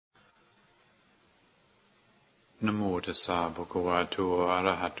Namo tassa bhagavato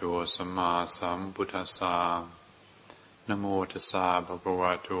arahato samma sambuddhassa. Namo tassa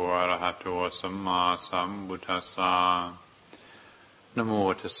bhagavato arahato samma sambuddhassa.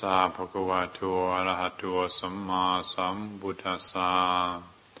 Namo tassa bhagavato arahato samma sambuddhassa.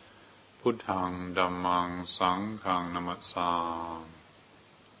 Buddhaṃ Dhammāṃ Saṅghāṃ Namassāmi.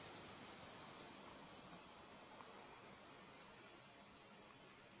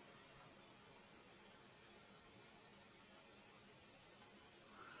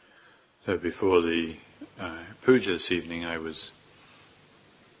 So before the puja this evening, I was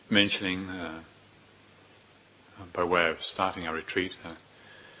mentioning, by way of starting our retreat,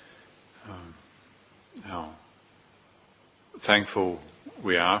 how thankful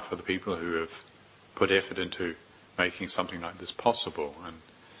we are for the people who have put effort into making something like this possible,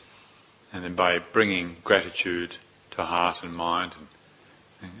 and then by bringing gratitude to heart and mind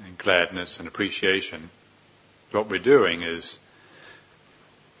and gladness and appreciation, what we're doing is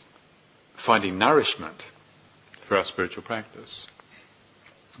finding nourishment for our spiritual practice,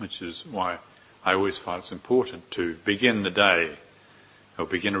 which is why I always find it's important to begin the day, or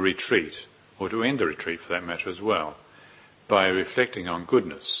begin a retreat, or to end a retreat for that matter as well, by reflecting on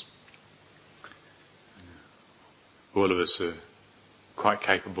goodness. All of us are quite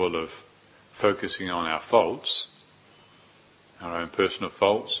capable of focusing on our faults, our own personal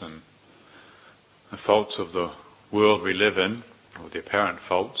faults and the faults of the world we live in, or the apparent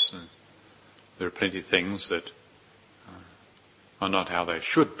faults. And there are plenty of things that are not how they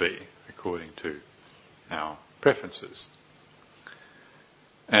should be according to our preferences.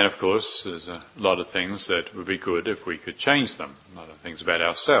 And of course, there's a lot of things that would be good if we could change them. A lot of things about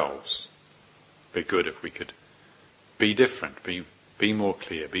ourselves would be good if we could be different, be more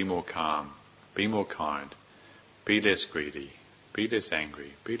clear, be more calm, be more kind, be less greedy, be less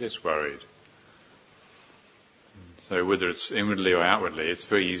angry, be less worried. So whether it's inwardly or outwardly, it's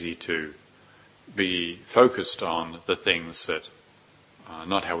very easy to be focused on the things that are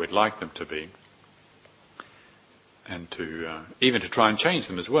not how we'd like them to be, and to even to try and change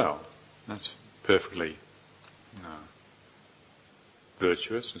them as well. That's perfectly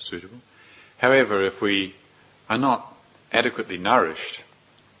virtuous and suitable. However, if we are not adequately nourished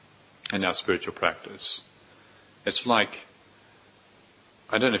in our spiritual practice, it's like,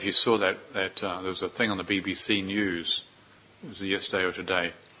 I don't know if you saw that there was a thing on the BBC News, it was yesterday or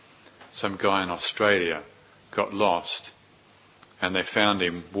today. Some guy in Australia got lost, and they found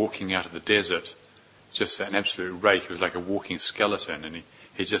him walking out of the desert, just an absolute rake. He was like a walking skeleton, and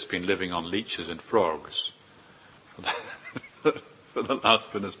he'd just been living on leeches and frogs for the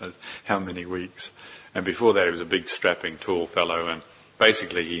last goodness knows how many weeks. And before that he was a big strapping tall fellow, and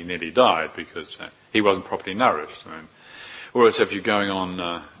basically he nearly died because he wasn't properly nourished. Whereas if you're going on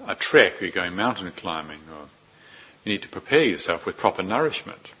a trek, or you're going mountain climbing, or you need to prepare yourself with proper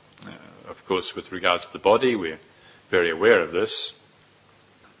nourishment. Of course, with regards to the body, we're very aware of this,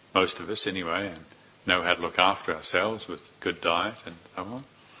 most of us anyway, and know how to look after ourselves with good diet and so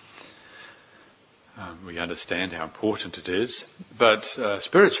on. We understand how important it is, but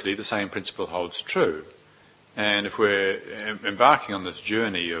spiritually the same principle holds true. And if we're embarking on this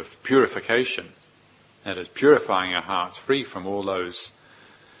journey of purification, that is purifying our hearts free from all those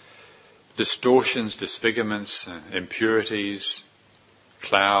distortions, disfigurements, impurities,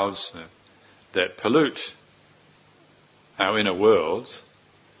 clouds that pollute our inner world,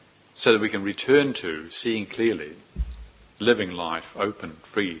 so that we can return to seeing clearly, living life open,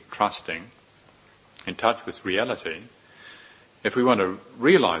 free, trusting, in touch with reality. If we want to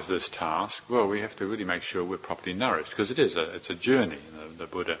realize this task, well, we have to really make sure we're properly nourished, because it's a journey. The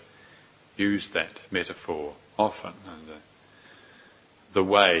Buddha used that metaphor often. And the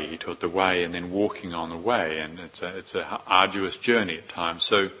way, he taught the way, and then walking on the way, and it's a arduous journey at times.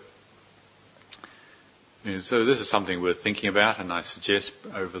 So this is something worth thinking about, and I suggest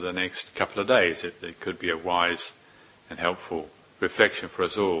over the next couple of days it could be a wise and helpful reflection for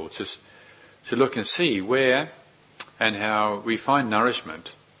us all, just to look and see where and how we find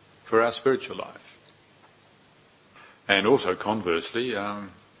nourishment for our spiritual life. And also, conversely,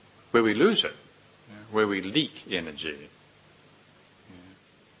 where we lose it, where we leak energy.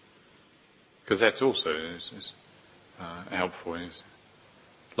 Because that's also is helpful.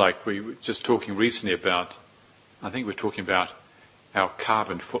 Like we were just talking recently about, I think we're talking about our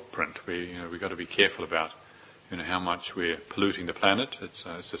carbon footprint. We've got to be careful about how much we're polluting the planet. It's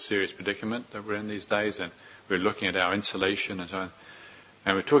a serious predicament that we're in these days, and we're looking at our insulation and so on.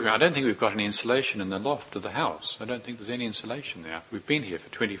 And we're talking, I don't think we've got any insulation in the loft of the house. I don't think there's any insulation there. We've been here for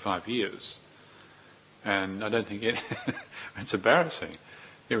 25 years. And I don't think it's embarrassing.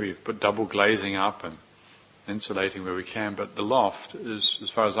 We've put double glazing up, and insulating where we can, but the loft is, as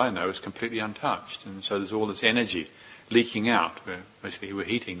far as I know, is completely untouched. And so there's all this energy leaking out. Basically we're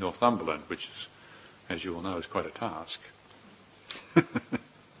heating Northumberland, which is, as you all know, is quite a task.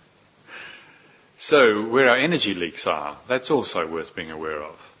 So where our energy leaks are, that's also worth being aware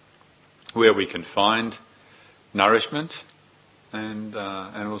of. Where we can find nourishment, and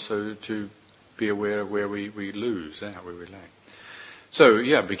also to be aware of where we lose out, where we lack. So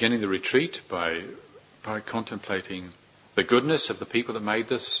beginning the retreat by contemplating the goodness of the people that made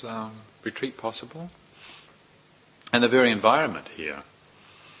this retreat possible, and the very environment here,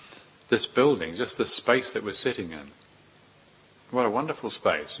 this building, just the space that we're sitting in. What a wonderful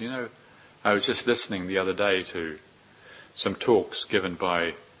space. I was just listening the other day to some talks given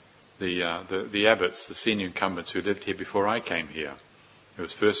by the abbots, the senior incumbents who lived here before I came here. It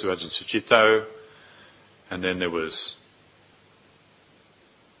was first Ajahn Sucitto, and then there was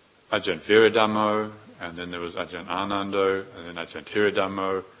Ajahn Viradhammo, and then there was Ajahn Anando, and then Ajahn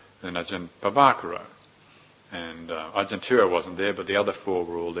Tiradhammo, and then Ajahn Babakaro. And Ajahn Tira wasn't there, but the other four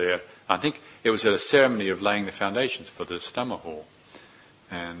were all there. I think it was at a ceremony of laying the foundations for this Dhamma hall.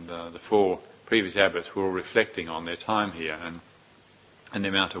 And the four previous abbots were all reflecting on their time here and the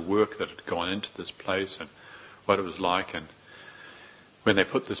amount of work that had gone into this place and what it was like. And when they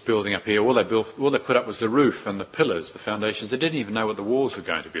put this building up here, all they put up was the roof and the pillars, the foundations. They didn't even know what the walls were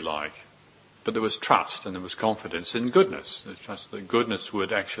going to be like. But there was trust and there was confidence in goodness. There was trust that goodness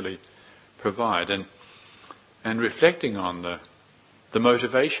would actually provide. And reflecting on the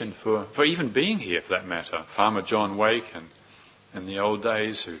motivation for even being here, for that matter. Farmer John Wake and in the old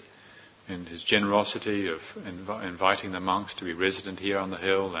days, and his generosity of inviting the monks to be resident here on the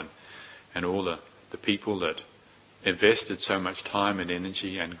hill, and all the people that invested so much time and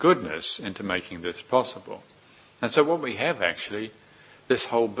energy and goodness into making this possible. And so what we have actually, this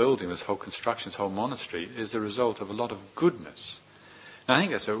whole building, this whole construction, this whole monastery, is the result of a lot of goodness. And I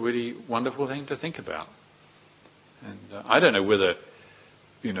think that's a really wonderful thing to think about. And I don't know whether,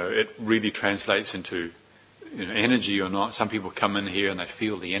 it really translates into energy or not. Some people come in here and they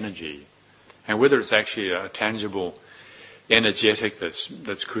feel the energy, and whether it's actually a tangible energetic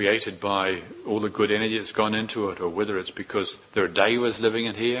that's created by all the good energy that's gone into it, or whether it's because there are devas living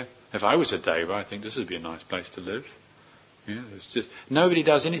in here. If I was a deva, I think this would be a nice place to live. It's just nobody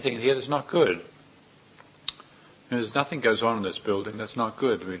does anything in here that's not good. There's nothing goes on in this building that's not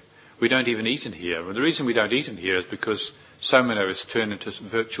good. We don't even eat in here. Well, the reason we don't eat in here is because so many of us turn into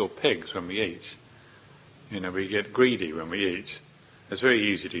virtual pigs when we eat. We get greedy when we eat. It's very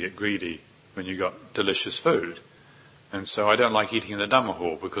easy to get greedy when you've got delicious food. And so I don't like eating in the Dhamma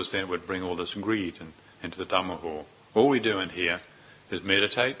hall, because then it would bring all this greed into the Dhamma hall. All we do in here is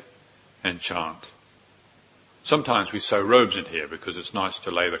meditate and chant. Sometimes we sew robes in here because it's nice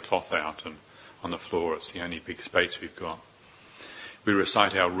to lay the cloth out and on the floor. It's the only big space we've got. We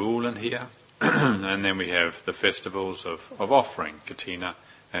recite our rule in here, and then we have the festivals of offering, Katina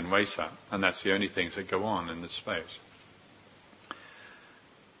and Wesak, and that's the only things that go on in this space.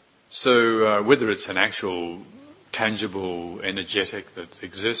 So whether it's an actual tangible energetic that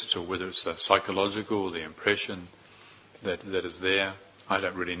exists, or whether it's a psychological, the impression that is there, I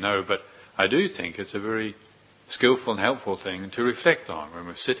don't really know, but I do think it's a very skillful and helpful thing to reflect on when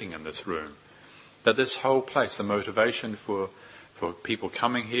we're sitting in this room, that this whole place, the motivation for people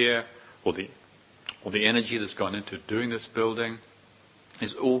coming here, or the energy that's gone into doing this building,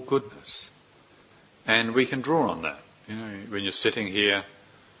 is all goodness. And we can draw on that. When you're sitting here,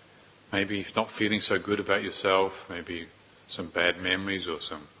 maybe you're not feeling so good about yourself, maybe some bad memories or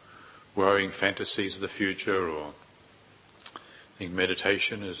some worrying fantasies of the future, or think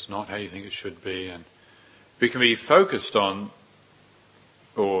meditation is not how you think it should be, and we can be focused on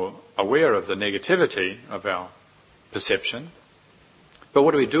or aware of the negativity of our perception. But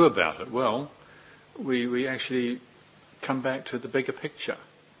what do we do about it? Well, we actually come back to the bigger picture.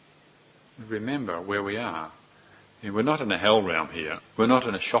 Remember where we are. We're not in a hell realm here. We're not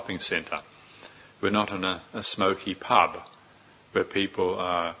in a shopping centre. We're not in a smoky pub where people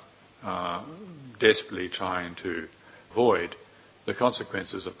are desperately trying to avoid the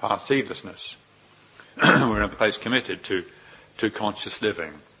consequences of past heedlessness. We're in a place committed to conscious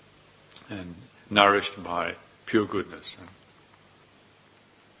living and nourished by pure goodness.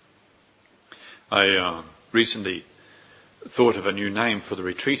 I recently thought of a new name for the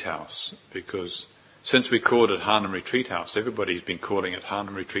retreat house, because since we called it Hanam Retreat House, everybody's been calling it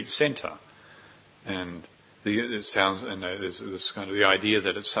Hanam Retreat Centre, and it sounds, and there's this kind of the idea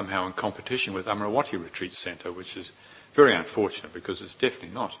that it's somehow in competition with Amaravati Retreat Centre, which is very unfortunate, because it's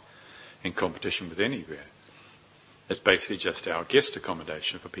definitely not in competition with anywhere. It's basically just our guest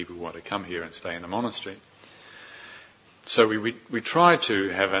accommodation for people who want to come here and stay in the monastery. So we try to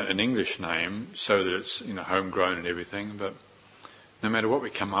have an English name so that it's homegrown and everything, but no matter what we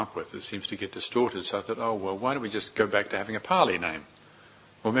come up with, it seems to get distorted. So I thought, why don't we just go back to having a Pali name?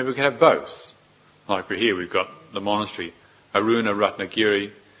 Or maybe we could have both. Like we've got the monastery, Aruna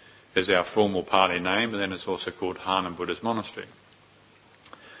Ratnagiri is our formal Pali name, and then it's also called Hanam Buddhist Monastery.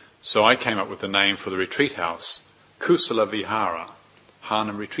 So I came up with the name for the retreat house, Kusala Vihara,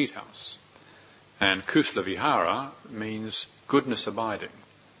 Hanam Retreat House. And Kusala Vihara means goodness abiding.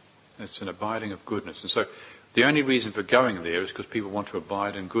 It's an abiding of goodness. And so the only reason for going there is because people want to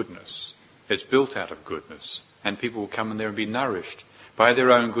abide in goodness. It's built out of goodness. And people will come in there and be nourished by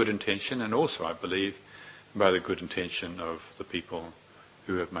their own good intention, and also, I believe, by the good intention of the people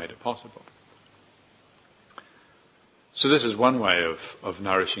who have made it possible. So this is one way of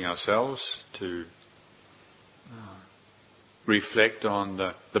nourishing ourselves, to reflect on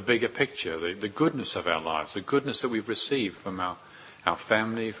the bigger picture, the goodness of our lives, the goodness that we've received from our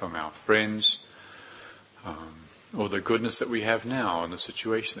family, from our friends, or the goodness that we have now in the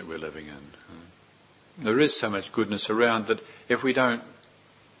situation that we're living in. There is so much goodness around that if we don't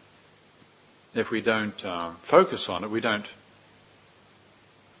focus on it, we don't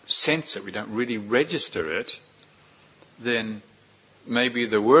sense it, we don't really register it, then maybe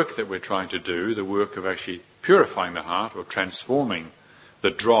the work that we're trying to do, the work of actually purifying the heart or transforming the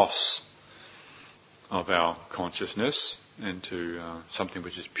dross of our consciousness into something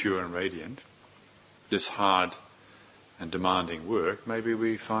which is pure and radiant, this hard and demanding work, maybe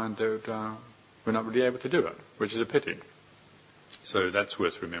we find that we're not really able to do it, which is a pity. So that's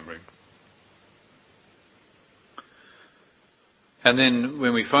worth remembering. And then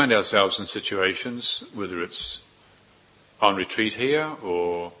when we find ourselves in situations, whether it's on retreat here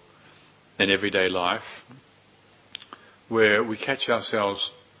or in everyday life, where we catch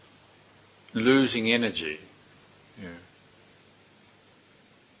ourselves losing energy,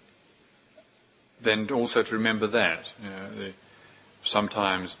 then also to remember that.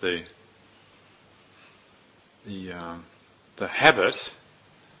 Sometimes the habit,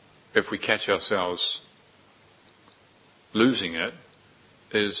 if we catch ourselves losing it,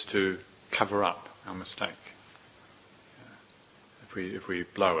 is to cover up our mistake. If we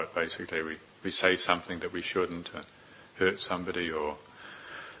blow it, basically, we say something that we shouldn't, hurt somebody, or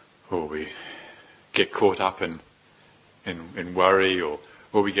we get caught up in worry, or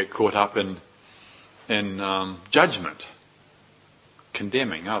we get caught up in judgment,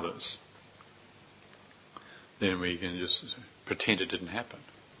 condemning others. Then we can just pretend it didn't happen.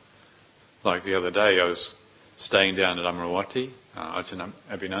 Like the other day, I was staying down at Amaravati. Ajahn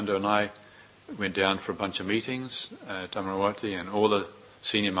Abhinanda and I went down for a bunch of meetings at Amaravati, and all the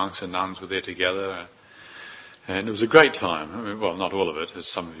senior monks and nuns were there together. And it was a great time. I mean, well, not all of it, as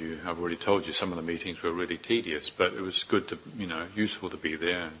some of you, I've already told you, some of the meetings were really tedious, but it was good to, useful to be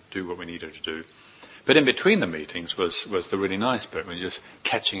there and do what we needed to do. But in between the meetings was the really nice bit, when you're just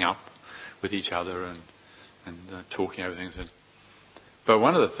catching up with each other and talking everything. But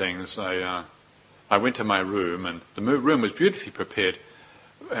one of the things, I went to my room, and the room was beautifully prepared,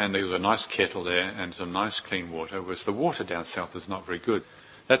 and there was a nice kettle there and some nice clean water, whereas the water down south is not very good.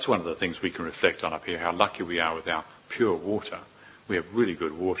 That's one of the things we can reflect on up here, how lucky we are with our pure water. We have really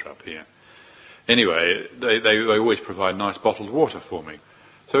good water up here. Anyway, they always provide nice bottled water for me.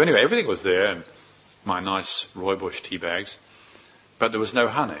 So anyway, everything was there, and my nice rooibos tea bags, but there was no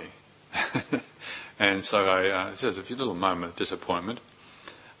honey. And so it was a little moment of disappointment.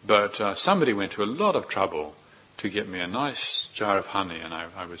 But somebody went to a lot of trouble to get me a nice jar of honey, and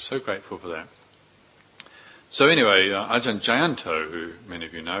I was so grateful for that. So anyway, Ajahn Jayanto, who many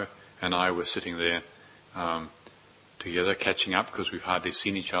of you know, and I were sitting there together, catching up, because we've hardly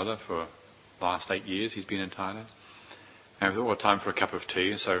seen each other for the last 8 years he's been in Thailand. And we thought, well, time for a cup of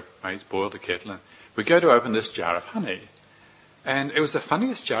tea, so mates boiled the kettle, and we go to open this jar of honey. And it was the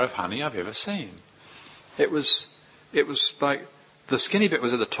funniest jar of honey I've ever seen. It was like, the skinny bit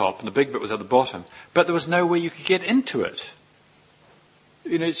was at the top and the big bit was at the bottom, but there was no way you could get into it.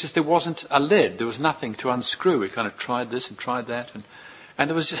 It's just there wasn't a lid, there was nothing to unscrew. We kind of tried this and tried that, and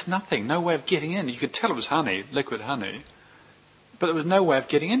there was just nothing, no way of getting in. You could tell it was honey, liquid honey, but there was no way of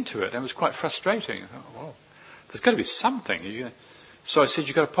getting into it, and it was quite frustrating. I thought, well, there's got to be something. So I said,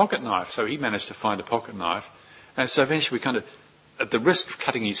 you've got a pocket knife. So he managed to find a pocket knife, and so eventually we kind of, at the risk of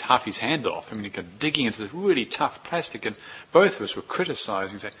cutting half his hand off, he got digging into this really tough plastic, and both of us were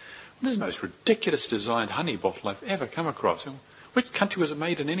criticising, saying, this is the most ridiculous designed honey bottle I've ever come across. And which country was it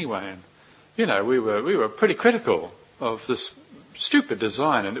made in anyway? And we were pretty critical of this stupid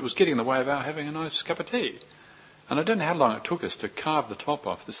design, and it was getting in the way of our having a nice cup of tea. And I don't know how long it took us to carve the top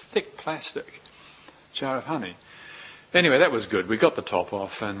off this thick plastic jar of honey. Anyway, that was good. We got the top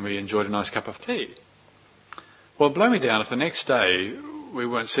off and we enjoyed a nice cup of tea. Well, blow me down if the next day we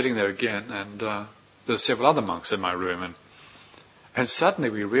weren't sitting there again, and there were several other monks in my room, and suddenly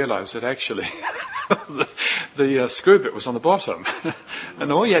we realised that actually the screw bit was on the bottom,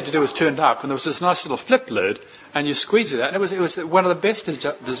 and all you had to do was turn it up, and there was this nice little flip lid, and you squeeze it out, and it was one of the best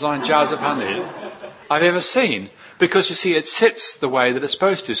designed jars of honey I've ever seen, because you see it sits the way that it's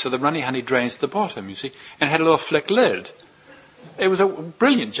supposed to, so the runny honey drains to the bottom, you see, and it had a little flick lid. It was a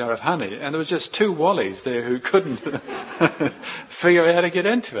brilliant jar of honey, and there was just two Wallies there who couldn't figure out how to get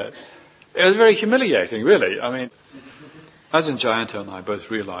into it. It was very humiliating, really. I mean, Ajahn Jayanta and I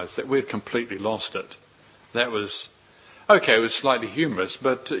both realised that we'd completely lost it. That was, okay, it was slightly humorous,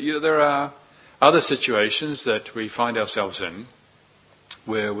 but there are other situations that we find ourselves in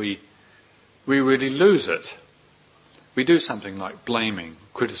where we really lose it. We do something like blaming,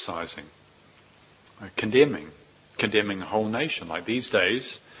 criticising, condemning a whole nation. Like these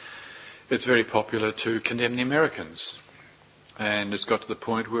days, it's very popular to condemn the Americans. And it's got to the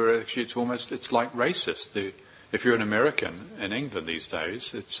point where actually it's like racist. If you're an American in England these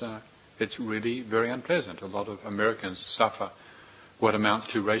days, it's really very unpleasant. A lot of Americans suffer what amounts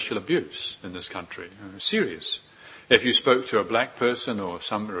to racial abuse in this country. Serious. If you spoke to a black person or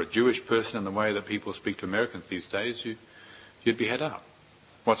a Jewish person in the way that people speak to Americans these days, you'd be head up.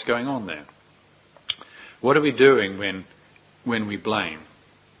 What's going on there? What are we doing when we blame?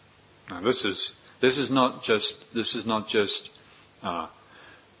 Now, this is not just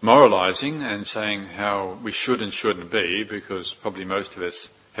moralizing and saying how we should and shouldn't be, because probably most of us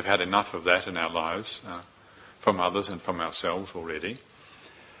have had enough of that in our lives from others and from ourselves already.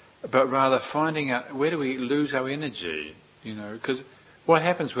 But rather finding out where do we lose our energy, because what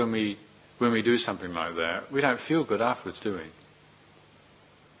happens when we do something like that? We don't feel good afterwards, do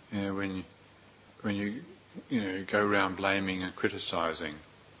we? When you go around blaming and criticising,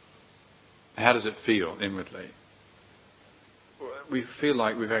 how does it feel inwardly? We feel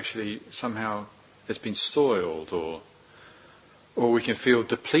like we've actually somehow it's been soiled, or we can feel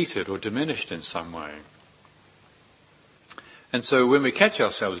depleted or diminished in some way. And so when we catch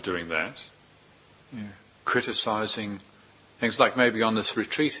ourselves doing that, criticising things like maybe on this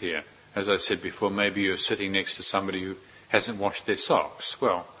retreat here, as I said before, maybe you're sitting next to somebody who hasn't washed their socks.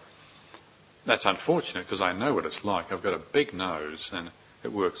 Well, that's unfortunate because I know what it's like. I've got a big nose and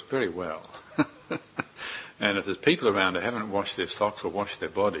it works very well. And if there's people around who haven't washed their socks or washed their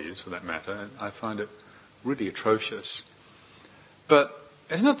bodies, for that matter, I find it really atrocious. But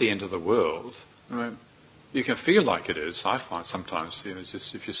it's not the end of the world. I mean, you can feel like it is. I find sometimes,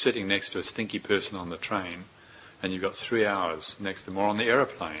 just if you're sitting next to a stinky person on the train and you've got 3 hours next to them, or on the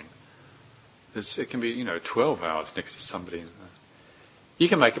aeroplane, it can be, 12 hours next to somebody. You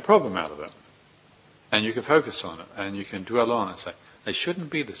can make a problem out of it. And you can focus on it, and you can dwell on it and say, they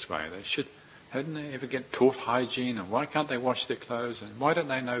shouldn't be this way. Hadn't they ever get taught hygiene, and why can't they wash their clothes, and why don't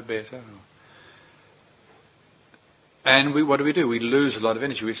they know better? And what do? We lose a lot of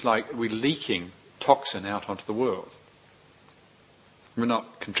energy. It's like we're leaking toxin out onto the world. We're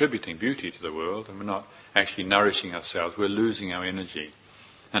not contributing beauty to the world, and we're not actually nourishing ourselves. We're losing our energy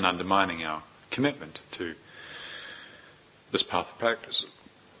and undermining our commitment to this path of practice.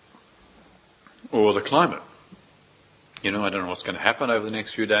 Or the climate. I don't know what's going to happen over the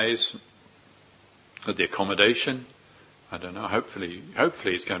next few days. With the accommodation, I don't know. Hopefully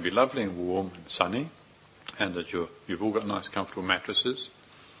it's going to be lovely and warm and sunny, and that you've all got nice, comfortable mattresses.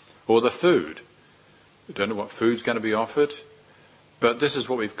 Or the food. We don't know what food's going to be offered, but this is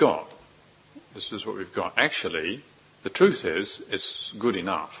what we've got. This is what we've got. Actually, the truth is, it's good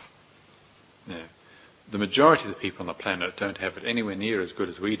enough. The majority of the people on the planet don't have it anywhere near as good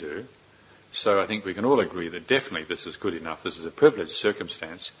as we do. So I think we can all agree that definitely this is good enough. This is a privileged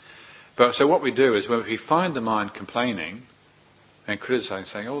circumstance. But so what we do is when we find the mind complaining and criticizing,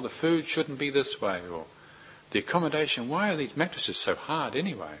 saying, the food shouldn't be this way, or the accommodation, why are these mattresses so hard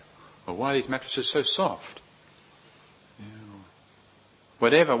anyway? Or why are these mattresses so soft?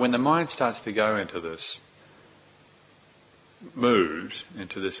 Whatever, when the mind starts to go into this mood,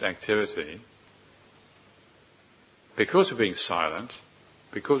 into this activity, because we're being silent,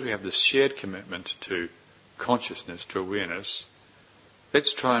 because we have this shared commitment to consciousness, to awareness,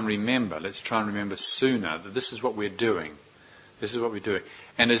 let's try and remember sooner that this is what we're doing. This is what we're doing.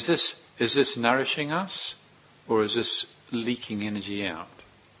 And is this nourishing us, or is this leaking energy out?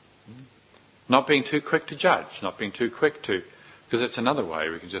 Not being too quick to judge, not being too quick to, because that's another way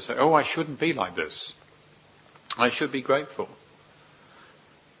we can just say, I shouldn't be like this. I should be grateful.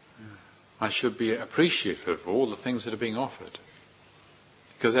 I should be appreciative of all the things that are being offered.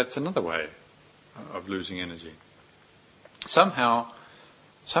 Because that's another way of losing energy. somehow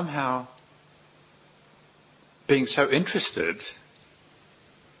being so interested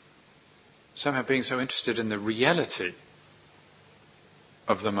in the reality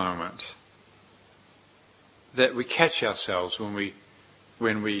of the moment that we catch ourselves when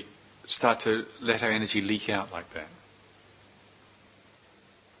we start to let our energy leak out like that.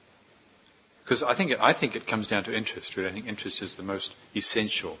 Because I think it comes down to interest. Really. I think interest is the most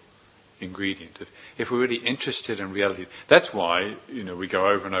essential ingredient. If we're really interested in reality, that's why we go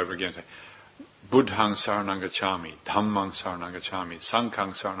over and over again and say, Buddhang saranang gacchami, Dhammang saranang gacchami,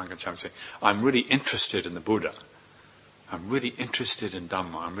 Sanghang saranang gacchami. Say, I'm really interested in the Buddha. I'm really interested in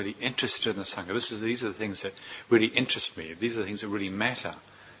Dhamma. I'm really interested in the Sangha. These are the things that really interest me. These are the things that really matter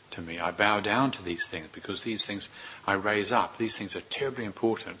to me. I bow down to these things because these things I raise up. These things are terribly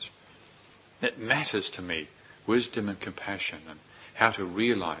important. It matters to me, wisdom and compassion and how to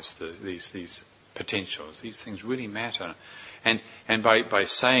realize these potentials. These things really matter. And by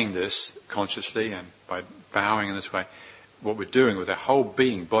saying this consciously and by bowing in this way, what we're doing with our whole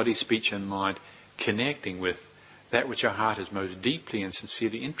being, body, speech and mind, connecting with that which our heart is most deeply and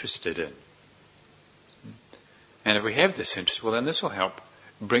sincerely interested in. And if we have this interest, well then this will help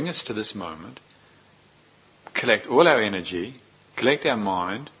bring us to this moment, collect all our energy, collect our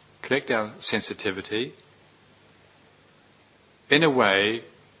mind, collect our sensitivity in a way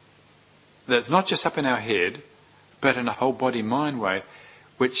that's not just up in our head, but in a whole body-mind way,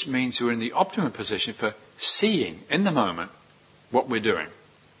 which means we're in the optimum position for seeing in the moment what we're doing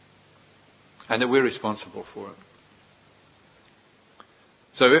and that we're responsible for it.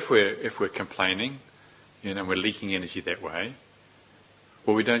 So if we're complaining, and we're leaking energy that way,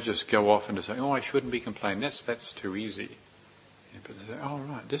 well, we don't just go off and say, "Oh, I shouldn't be complaining." That's too easy. But they say, "Oh,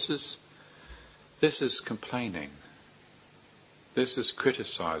 right, this is complaining. This is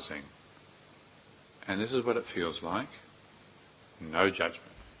criticizing, and this is what it feels like." No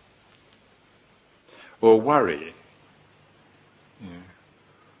judgment. Or worry.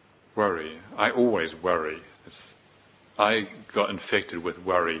 Worry. I always worry. I got infected with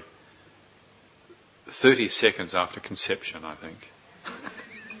worry 30 seconds after conception, I think.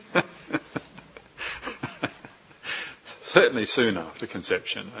 Certainly soon after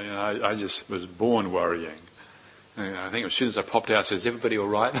conception. I just was born worrying. I think as soon as I popped out, I said, "Is everybody all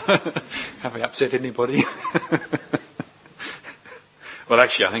right? Have I upset anybody?" Well,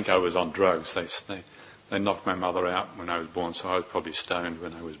 actually, I think I was on drugs. They knocked my mother out when I was born, so I was probably stoned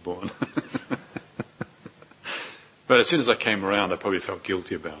when I was born. But as soon as I came around, I probably felt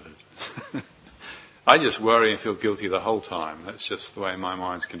guilty about it. I just worry and feel guilty the whole time. That's just the way my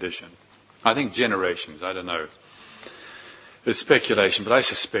mind's conditioned. I think generations, I don't know. It's speculation, but I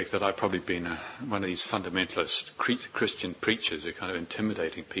suspect that I've probably been one of these fundamentalist Christian preachers who are kind of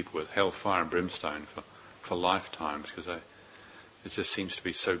intimidating people with hellfire and brimstone for lifetimes, because it just seems to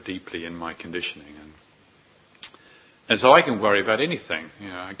be so deeply in my conditioning. And so I can worry about anything.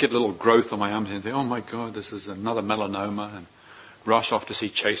 I get a little growth on my arms and think, "Oh my God, this is another melanoma," and rush off to see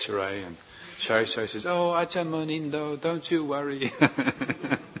Chesare, and Chesare says, "Oh, Ajahn Munindo, don't you worry."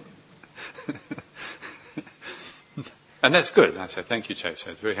 And that's good. I say, "Thank you,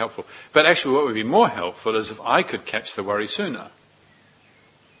 Chesare, it's very helpful." But actually what would be more helpful is if I could catch the worry sooner,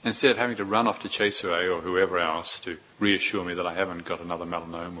 instead of having to run off to Chesare or whoever else to reassure me that I haven't got another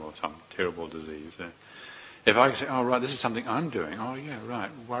melanoma or some terrible disease. If I can say, "Oh, right, this is something I'm doing. Oh, yeah, right,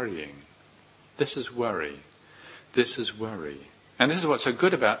 worrying. This is worry. This is worry." And this is what's so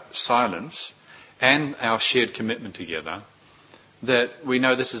good about silence and our shared commitment together, that we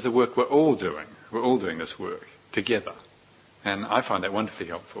know this is the work we're all doing. We're all doing this work together. And I find that wonderfully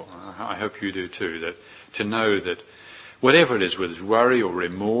helpful. I hope you do too, that to know that whatever it is, whether it's worry or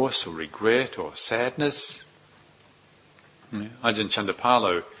remorse or regret or sadness. Ajahn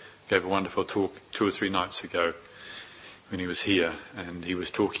Chandapalo gave a wonderful talk 2 or 3 nights ago when he was here, and he was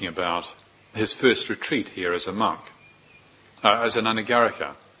talking about his first retreat here as a monk, as an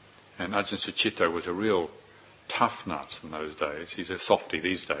anagarika. And Ajahn Sucitto was a real tough nut in those days. He's a softy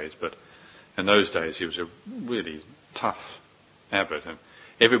these days, but in those days he was a really tough abbot. And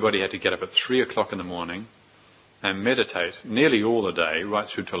everybody had to get up at 3 o'clock in the morning and meditate nearly all the day, right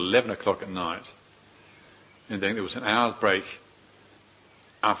through to 11 o'clock at night. And then there was an hour's break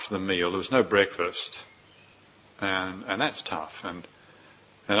after the meal. There was no breakfast. And that's tough. And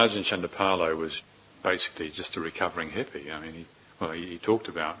Ajahn Chandapalo was basically just a recovering hippie. I mean, he talked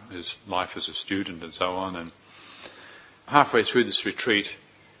about his life as a student and so on. And halfway through this retreat,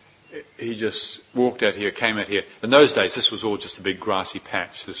 he just walked out here, came out here. In those days, this was all just a big grassy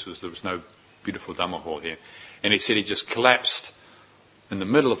patch. There was no beautiful Dhamma hall here. And he said he just collapsed in the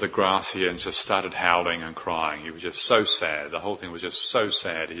middle of the grass here and just started howling and crying. He was just so sad. The whole thing was just so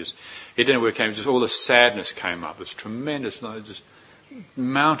sad. He didn't know where it came. Just all the sadness came up. This tremendous, just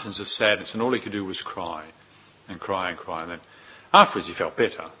mountains of sadness, and all he could do was cry and cry and cry. And then afterwards he felt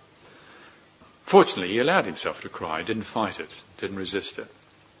better. Fortunately, he allowed himself to cry, didn't fight it, didn't resist it.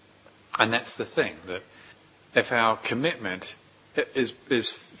 And that's the thing, that if our commitment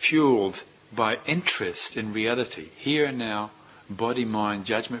is fueled by interest in reality, here and now, body, mind,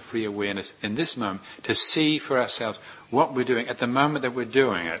 judgment-free awareness, in this moment, to see for ourselves what we're doing at the moment that we're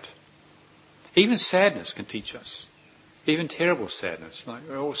doing it. Even sadness can teach us. Even terrible sadness, like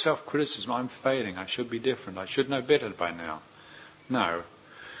self-criticism, I'm failing, I should be different, I should know better by now. No.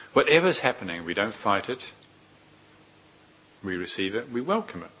 Whatever's happening, we don't fight it, we receive it, we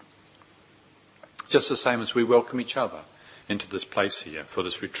welcome it. Just the same as we welcome each other into this place here for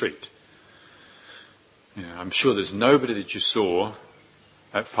this retreat. You know, I'm sure there's nobody that you saw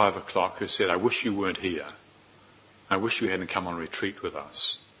at 5 o'clock who said, I wish you weren't here. I wish you hadn't come on retreat with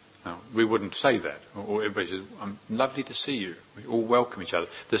us. No, we wouldn't say that. Or everybody says, I'm lovely to see you. We all welcome each other.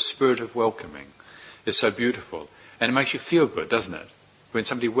 The spirit of welcoming is so beautiful. And it makes you feel good, doesn't it? When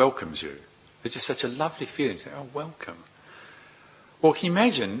somebody welcomes you. It's just such a lovely feeling. Say, oh, welcome. Well, can you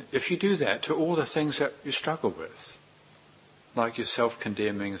imagine if you do that to all the things that you struggle with? Like your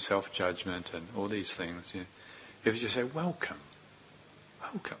self-condemning and self-judgment and all these things. You know, if you just say, welcome.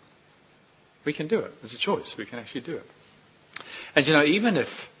 Welcome. We can do it. It's a choice. We can actually do it. And you know, even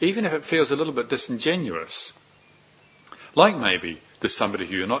if it feels a little bit disingenuous, like maybe there's somebody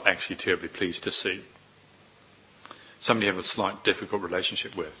who you're not actually terribly pleased to see, somebody you have a slight difficult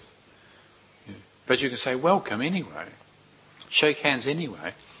relationship with, but you can say welcome anyway, shake hands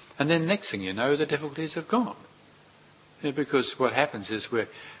anyway, and then next thing you know, the difficulties have gone. Because what happens is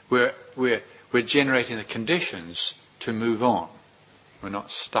we're generating the conditions to move on. We're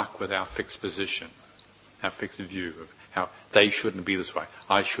not stuck with our fixed position, our fixed view of how they shouldn't be this way,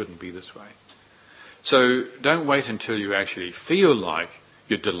 I shouldn't be this way. So don't wait until you actually feel like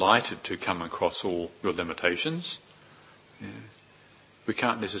you're delighted to come across all your limitations. Yeah. We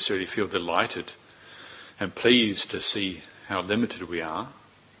can't necessarily feel delighted and pleased to see how limited we are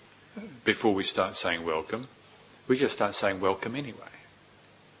before we start saying welcome. We just start saying welcome anyway.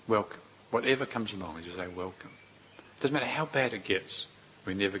 Welcome. Whatever comes along, we just say welcome. Doesn't matter how bad it gets.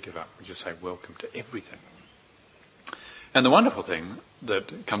 We never give up. We just say welcome to everything. And the wonderful thing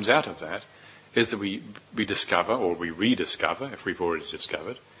that comes out of that is that we discover, or we rediscover, if we've already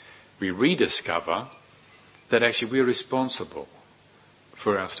discovered, we rediscover that actually we're responsible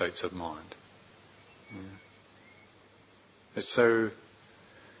for our states of mind. Yeah. It's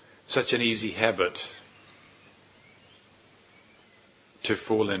such an easy habit to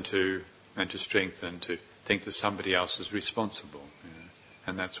fall into and to strengthen, to think that somebody else is responsible. Yeah.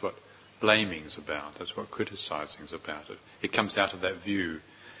 And that's what blaming is about. That's what criticizing is about. It comes out of that view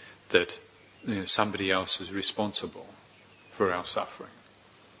that somebody else is responsible for our suffering.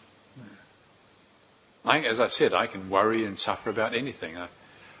 Yeah. As I said, I can worry and suffer about anything.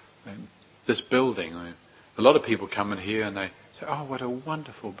 This building, a lot of people come in here and they say, oh, what a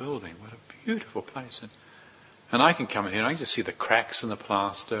wonderful building, what a beautiful place. And I can come in here and I can just see the cracks in the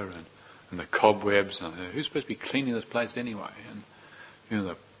plaster and the cobwebs. And who's supposed to be cleaning this place anyway? And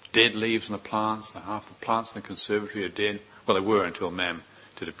the dead leaves on the plants, half the plants in the conservatory are dead. Well, they were until Ma'am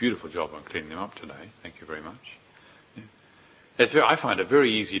did a beautiful job on cleaning them up today. Thank you very much. Yeah. I find it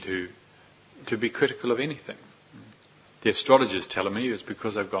very easy to be critical of anything. The astrologers telling me it's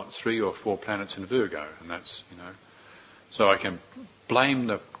because I've got 3 or 4 planets in Virgo, and that's, so I can blame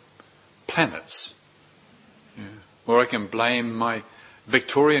the planets. Yeah. Or I can blame my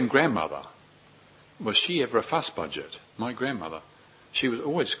Victorian grandmother. Was she ever a fuss budget? My grandmother. She was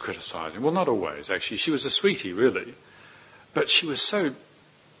always criticising. Well, not always, actually. She was a sweetie, really. But she was so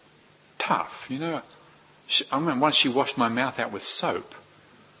tough, I remember once she washed my mouth out with soap.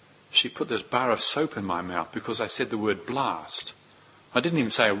 She put this bar of soap in my mouth because I said the word blast. I didn't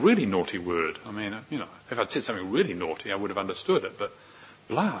even say a really naughty word. I mean, if I'd said something really naughty, I would have understood it. But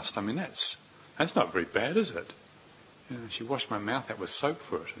blast, that's not very bad, is it? She washed my mouth out with soap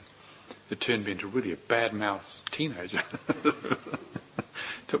for it. It turned me into really a bad-mouthed teenager.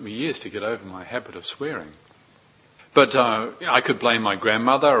 Took me years to get over my habit of swearing. But I could blame my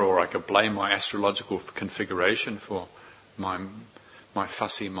grandmother, or I could blame my astrological configuration for my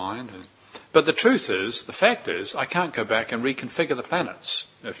fussy mind. But the fact is, I can't go back and reconfigure the planets,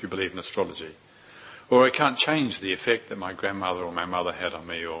 if you believe in astrology. Or I can't change the effect that my grandmother or my mother had on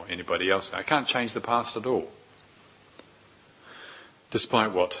me or anybody else. I can't change the past at all.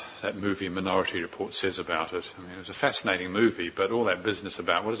 despite what that movie Minority Report says about it. I mean, it was a fascinating movie, but all that business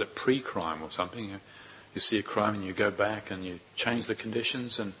about, what is it, pre-crime or something? You see a crime and you go back and you change the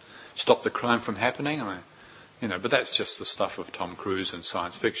conditions and stop the crime from happening. But that's just the stuff of Tom Cruise and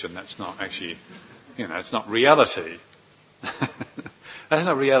science fiction. That's not actually, it's not reality. That's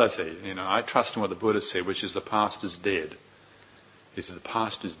not reality. I trust in what the Buddha said, which is the past is dead. He said the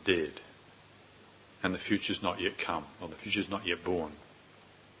past is dead and the future's not yet come, or the future's not yet born.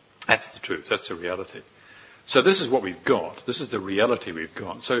 That's the truth. That's the reality. So this is what we've got. This is the reality we've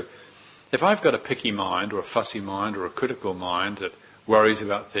got. So if I've got a picky mind or a fussy mind or a critical mind that worries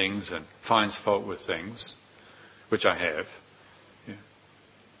about things and finds fault with things, which I have,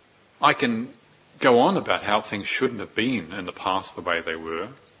 I can go on about how things shouldn't have been in the past the way they were,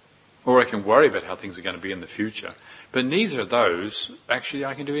 or I can worry about how things are going to be in the future. But neither of those actually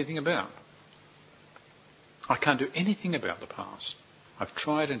I can do anything about. I can't do anything about the past. I've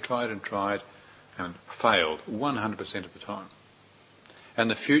tried and tried and tried and failed 100% of the time. And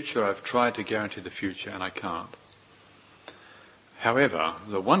the future, I've tried to guarantee the future and I can't. However,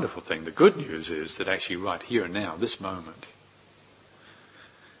 the wonderful thing, the good news is that actually right here and now, this moment,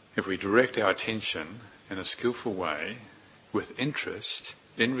 if we direct our attention in a skillful way, with interest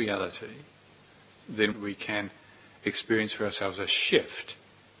in reality, then we can experience for ourselves a shift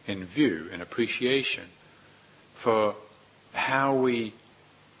in view and appreciation for how we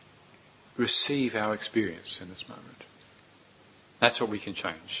receive our experience in this moment. That's what we can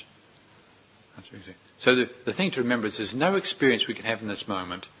change. That's what we can. So the thing to remember is there's no experience we can have in this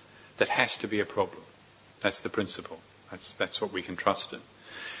moment that has to be a problem. That's the principle. That's what we can trust in.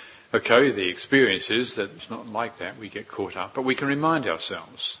 Okay, the experience is that it's not like that. We get caught up. But we can remind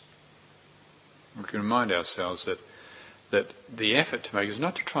ourselves. We can remind ourselves that the effort to make is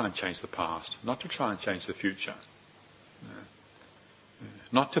not to try and change the past, not to try and change the future,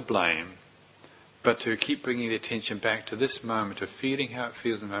 not to blame, but to keep bringing the attention back to this moment of feeling how it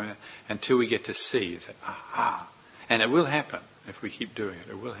feels in the moment until we get to see it. Aha! And it will happen if we keep doing it.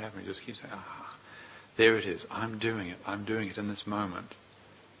 It will happen. We just keep saying, aha, there it is. I'm doing it. I'm doing it in this moment.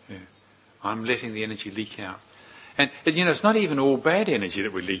 Yeah. I'm letting the energy leak out. And, it's not even all bad energy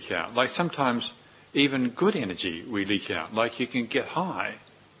that we leak out. Like sometimes even good energy we leak out. Like you can get high.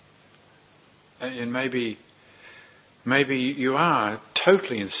 And maybe you are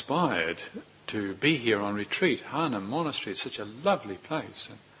totally inspired to be here on retreat. Hanam Monastery is such a lovely place.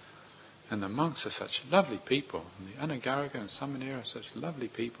 And the monks are such lovely people. And the Anagarika and Samanera are such lovely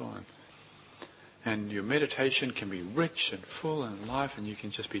people. And your meditation can be rich and full and alive, and you can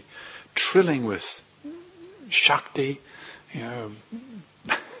just be trilling with Shakti, And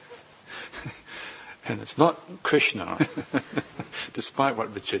it's not Krishna, despite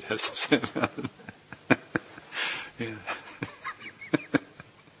what Richard has to say about it.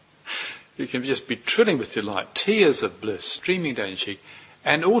 You can just be trilling with delight, tears of bliss streaming down your cheek,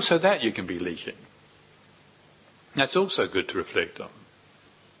 and also that you can be leaking. That's also good to reflect on.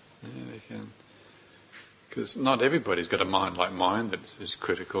 Because not everybody's got a mind like mine that is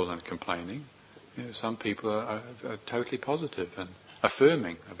critical and complaining. Some people are totally positive and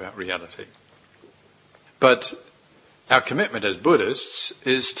affirming about reality. But our commitment as Buddhists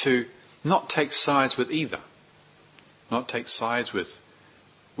is to not take sides with either. Not take sides with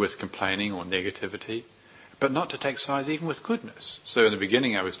complaining or negativity, but not to take sides even with goodness. So in the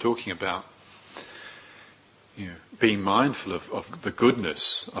beginning I was talking about being mindful of the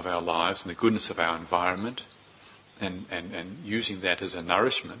goodness of our lives and the goodness of our environment and using that as a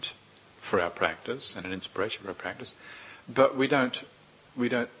nourishment for our practice and an inspiration for our practice. But we don't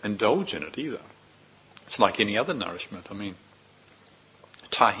indulge in it either. It's like any other nourishment. I mean,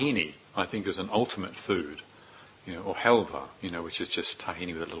 tahini, I think, is an ultimate food, or halva, which is just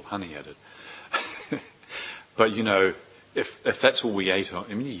tahini with a little honey added. But, if that's all we ate,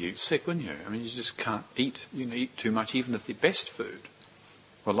 you'd get sick, wouldn't you? You just can't eat too much, even of the best food.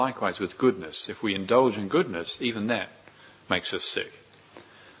 Well, likewise with goodness. If we indulge in goodness, even that makes us sick.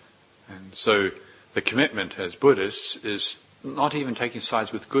 And so the commitment as Buddhists is not even taking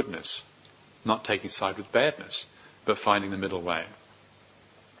sides with goodness, not taking sides with badness, but finding the middle way.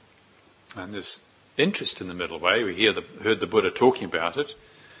 And this interest in the middle way, we heard the Buddha talking about it.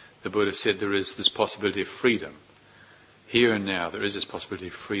 The Buddha said there is this possibility of freedom. Here and now there is this possibility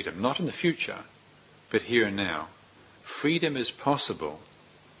of freedom. Not in the future, but here and now. Freedom is possible.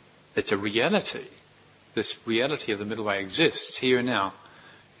 It's a reality. This reality of the middle way exists here and now.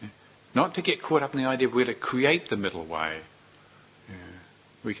 Not to get caught up in the idea of we're to create the middle way.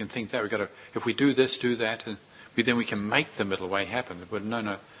 We can think that if we do this, do that, and then we can make the middle way happen. But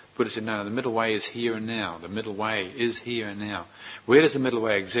no, Buddha said, no, the middle way is here and now. The middle way is here and now. Where does the middle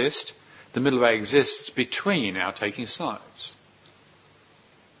way exist? The middle way exists between our taking sides.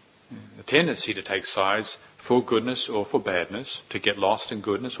 The tendency to take sides for goodness or for badness, to get lost in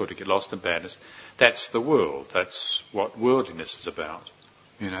goodness or to get lost in badness, that's the world. That's what worldliness is about.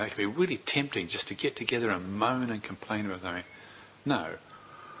 It can be really tempting just to get together and moan and complain about something. No.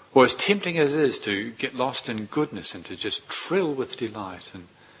 Or as tempting as it is to get lost in goodness and to just trill with delight.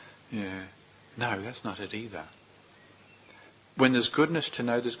 No, that's not it either. When there's goodness, to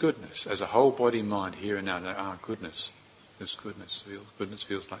know there's goodness. As a whole body mind here and now, goodness. There's goodness. Goodness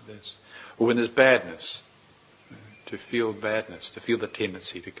feels like this. Or when there's badness, to feel badness, to feel the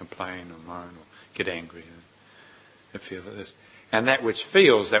tendency to complain or moan or get angry and feel like this. And that which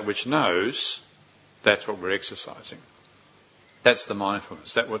feels, that which knows, that's what we're exercising. That's the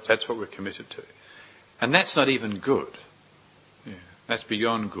mindfulness. That's what we're committed to. And that's not even good. That's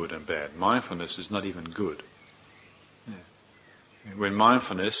beyond good and bad. Mindfulness is not even good. When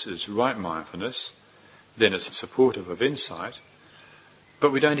mindfulness is right mindfulness, then it's supportive of insight,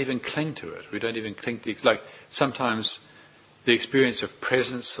 but we don't even cling to it. We don't even cling to it. Like sometimes the experience of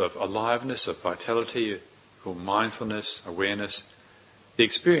presence, of aliveness, of vitality, or mindfulness, awareness, the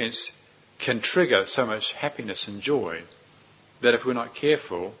experience can trigger so much happiness and joy that if we're not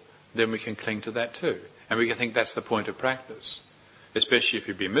careful, then we can cling to that too. And we can think that's the point of practice. Especially if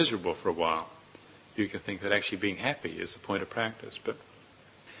you've been miserable for a while. You can think that actually being happy is the point of practice. But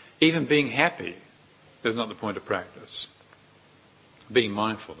even being happy is not the point of practice. Being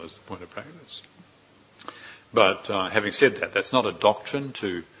mindful is the point of practice. But having said that, that's not a doctrine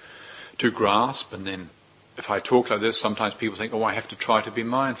to grasp. And then if I talk like this, sometimes people think, I have to try to be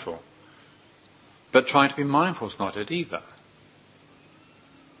mindful. But trying to be mindful is not it either.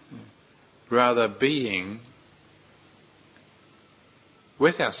 Rather being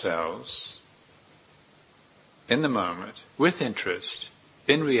with ourselves, in the moment, with interest,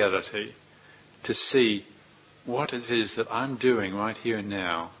 in reality, to see what it is that I'm doing right here and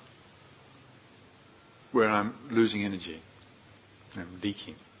now, where I'm losing energy, I'm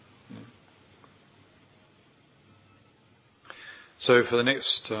leaking. So for the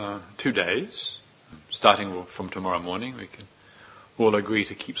next 2 days, starting from tomorrow morning, we can all agree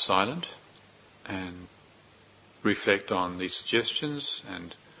to keep silent and reflect on these suggestions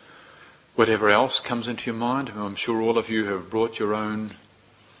and whatever else comes into your mind. I'm sure all of you have brought your own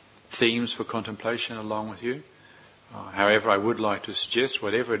themes for contemplation along with you. However, I would like to suggest,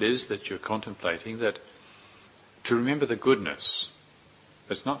 whatever it is that you're contemplating, that to remember the goodness.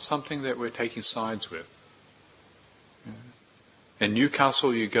 It's not something that we're taking sides with. In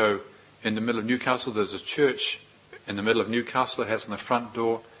Newcastle, you go, in the middle of Newcastle, there's a church in the middle of Newcastle that has on the front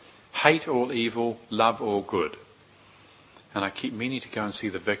door, hate all evil, love all good. And I keep meaning to go and see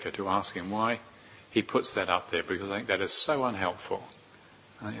the vicar to ask him why he puts that up there, because I think that is so unhelpful.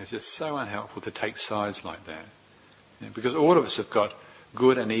 I think it's just so unhelpful to take sides like that. Because all of us have got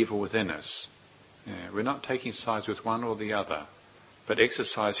good and evil within us. We're not taking sides with one or the other, but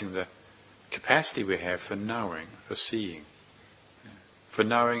exercising the capacity we have for knowing, for seeing. For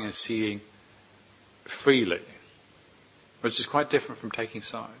knowing and seeing freely, which is quite different from taking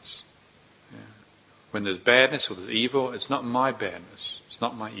sides. When there's badness or there's evil, it's not my badness, it's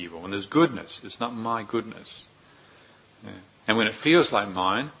not my evil. When there's goodness, it's not my goodness. And when it feels like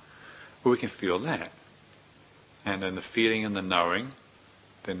mine, we can feel that. And in the feeling and the knowing,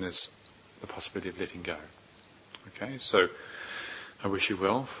 then there's the possibility of letting go. Okay, so I wish you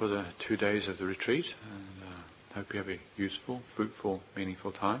well for the 2 days of the retreat, and hope you have a useful, fruitful,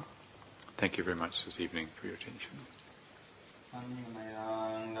 meaningful time. Thank you very much this evening for your attention.